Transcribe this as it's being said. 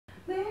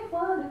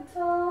what it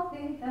told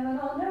me, heaven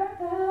on earth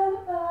and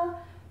above.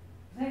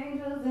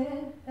 Angels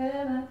in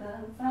heaven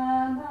done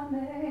sign my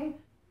name.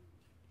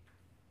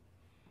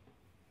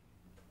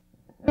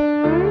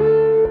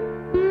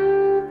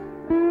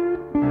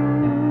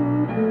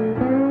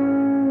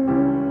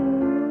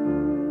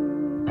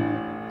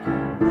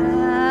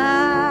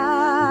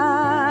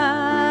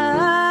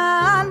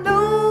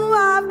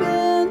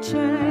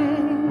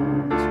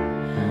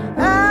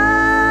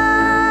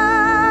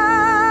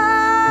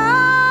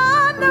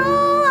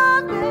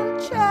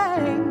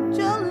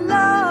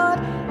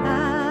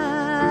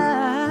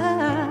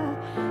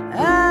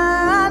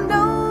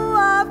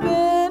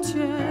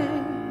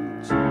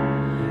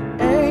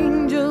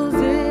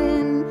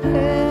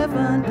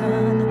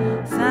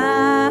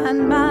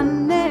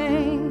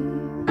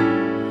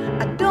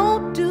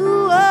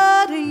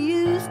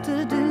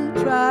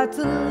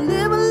 To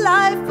live a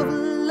life of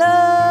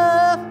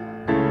love.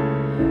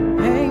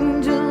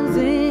 Angels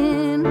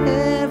in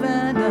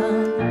heaven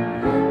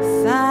done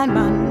sign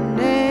my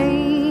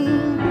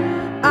name.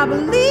 I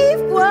believe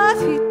what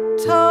he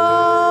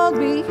told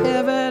me,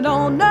 heaven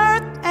on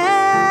earth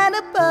and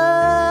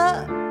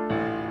above.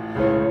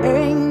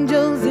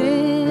 Angels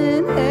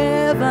in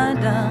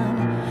heaven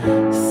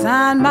done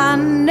sign my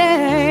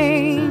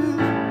name.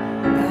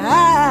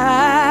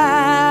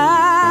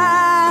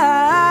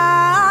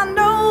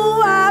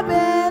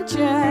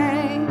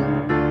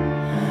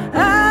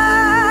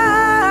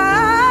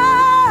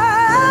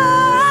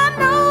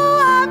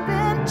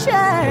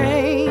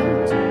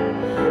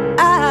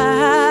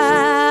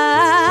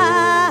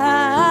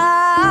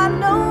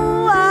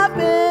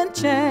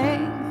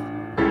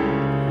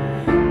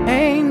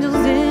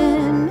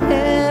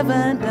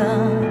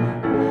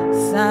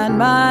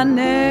 My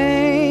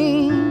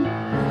name.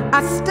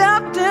 I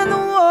stepped in the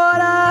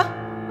water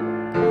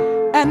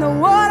and the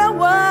water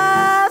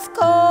was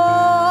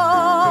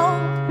cold.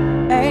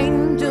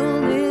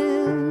 Angel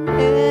in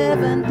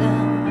heaven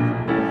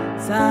down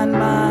signed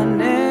my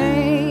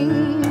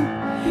name.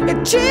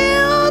 It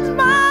chilled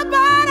my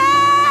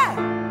body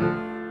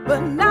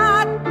but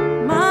not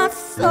my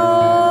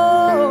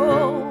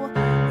soul.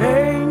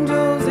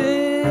 Angels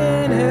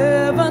in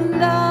heaven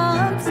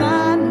down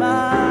signed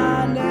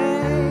my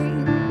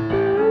name.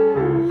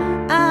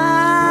 I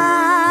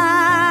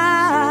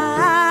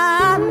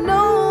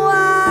know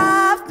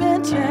I've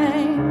been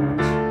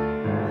changed.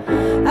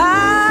 I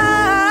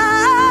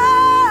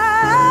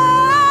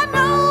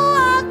know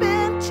I've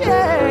been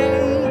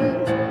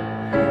changed.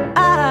 I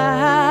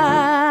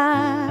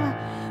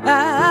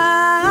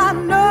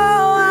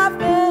know I've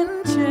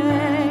been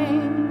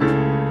changed.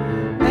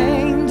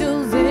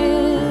 Angels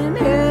in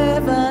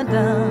heaven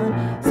done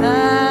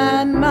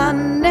sign my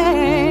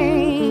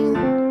name.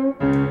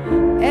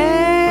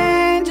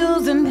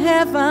 Angels in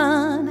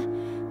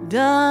heaven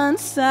done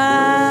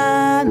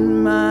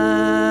sign my